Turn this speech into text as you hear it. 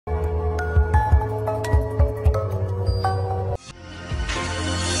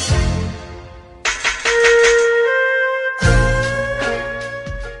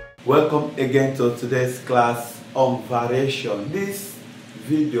Welcome again to today's class on variation. This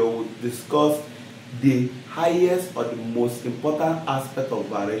video will discuss the highest or the most important aspect of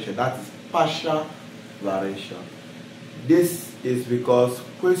variation, that is partial variation. This is because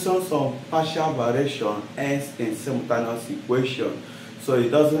questions on partial variation ends in simultaneous equation. So it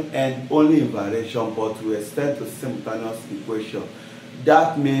doesn't end only in variation, but will extend to simultaneous equation.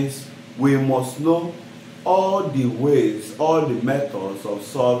 That means we must know all the ways, all the methods of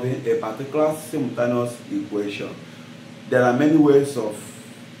solving a particular simultaneous equation. There are many ways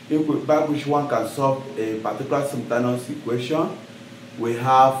by which one can solve a particular simultaneous equation. We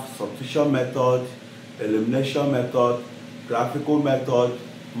have substitution method, elimination method, graphical method,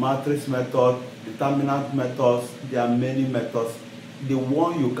 matrix method, determinant methods. There are many methods. The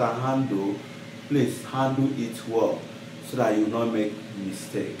one you can handle, please handle it well so that you will not make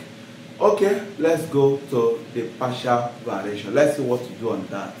mistake. Okay, let's go to the partial variation. Let's see what to do on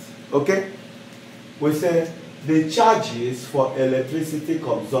that. Okay, we say the charges for electricity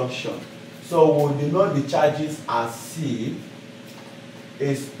consumption. So we denote the charges as C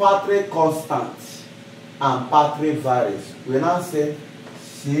is partly constant and partly varies. We now say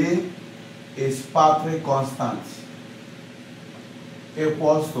C is partly constant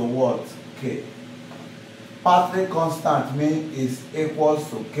equals to what? K. Partly constant means is equals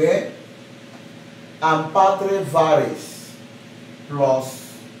to K, and partly varies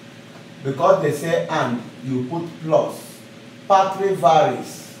plus, because they say and, you put plus. Partly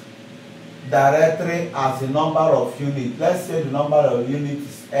varies directly as the number of units. Let's say the number of units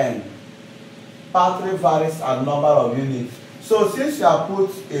is n. Partly varies as number of units. So since you have put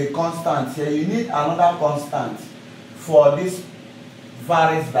a constant here, you need another constant for this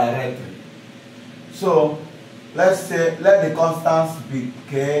varies directly. So let's say let the constants be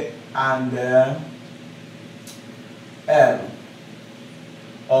K and L,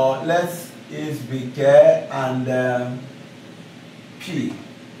 or let's is be K and P.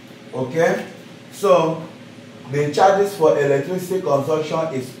 Okay, so the charges for electricity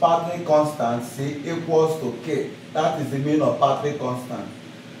consumption is partly constant, C equals to K. That is the meaning of partly constant.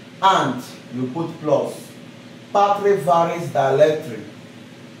 And you put plus. Partly varies directly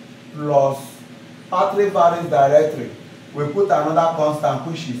plus partly varies directly. We put another constant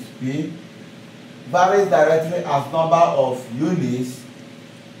which is P. Varies directly as number of units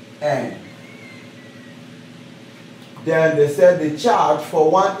n. Then they said the charge for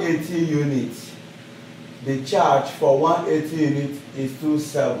 180 units. The charge for 180 units is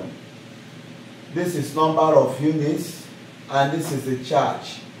 27. This is number of units and this is the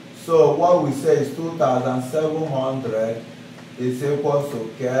charge. So what we say is 2,700 is equal to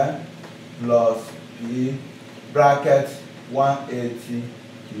K plus P bracket 180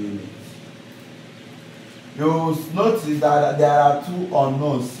 units. You notice that there are two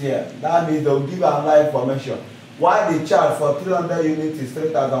unknowns here. That means they will give you another information. Why the charge for 300 units is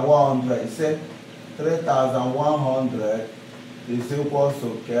 3,100? It said 3,100 is equal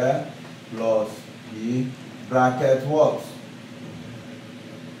to K plus P bracket what?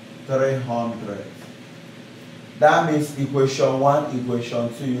 300. That means equation 1, equation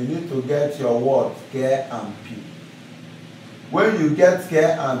 2. You need to get your what? K and P. When you get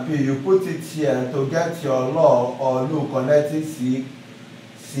K and P, you put it here to get your law or law connecting C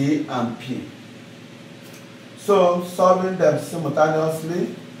and P. So solving them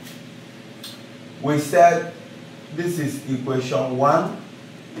simultaneously, we said this is equation 1,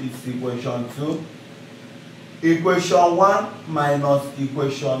 it's equation 2. Equation 1 minus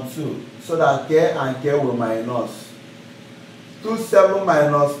equation 2, so that K and K will minus. 27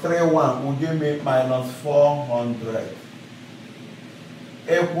 minus 31 will give me minus 400.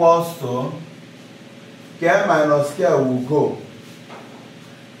 Equals to K minus K will go.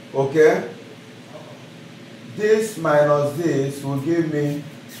 Okay? This minus this will give me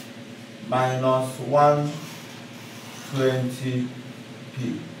minus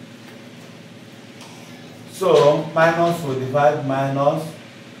 120p. So minus will divide minus,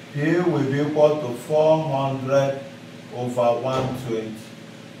 P will be equal to 400 over 120.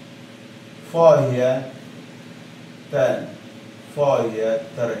 4 here, 10. 4 here,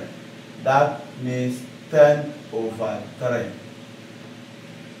 3. That means 10 over 3.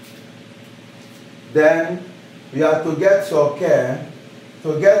 Then you have to get your K.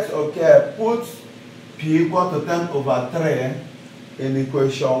 To get your K, put P equal to 10 over 3 in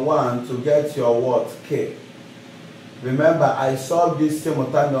equation 1 to get your what? K. Remember, I solved this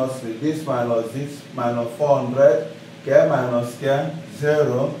simultaneously. This minus 400, K minus K,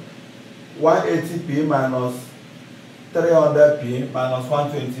 0. 180p minus 300p minus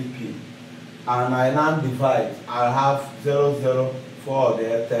 120p. And I now divide. I have 0, 0, 4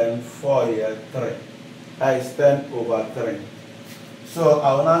 there, 10, 4 here, 3. That is 10 over 3. So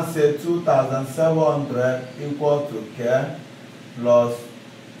I will now say 2,700 equal to K plus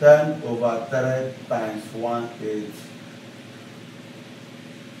 10 over 3 times 180.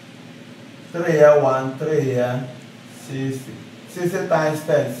 3 here, 1, 3 here, 60. 60 times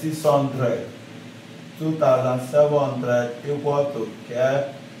 10, 600. 2,700 equal to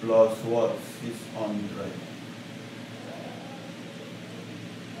K plus what? 600.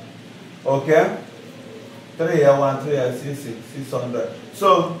 Okay? 3 here, 1, 3 here, 600.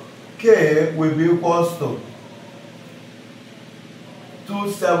 So K will be equals to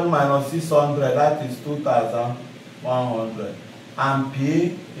 27 minus 600, that is 2,100. And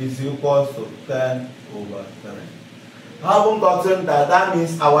P is equals to 10 over 3. Having gotten that, that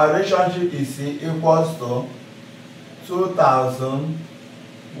means our relationship is equals to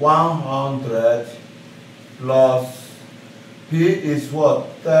 2,100 plus P is what?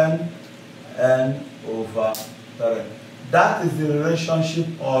 10n over 3. That is the relationship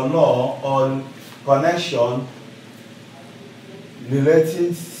or law or connection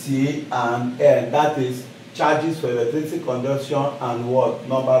relating C and N. That is charges for electricity conduction and what?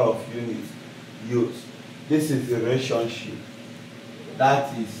 Number of units used. This is the relationship.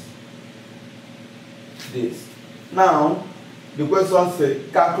 That is this. Now, the question says,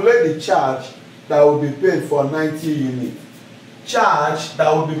 calculate the charge that will be paid for 90 units. Charge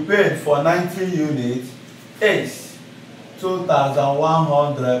that will be paid for 90 units is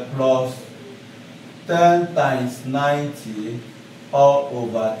 2,100 plus 10 times 90 all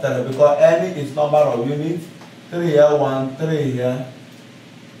over 3. Because N is number of units. 3 here, 1, 3 here.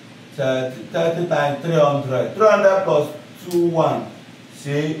 30 times 300. 300 plus 21.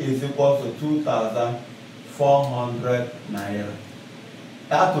 C is equal to 2,400 naira.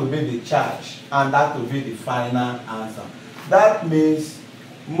 That will be the charge and that will be the final answer. That means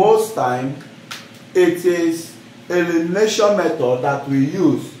most time it is elimination method that we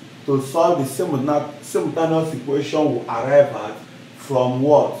use to solve the simultaneous equation we arrive at from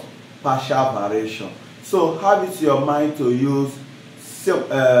what? Partial variation. So have it in your mind to use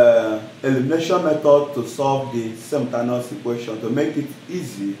elimination method to solve the simultaneous equation to make it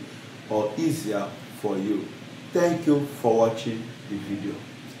easy or easier for you. Thank you for watching the video.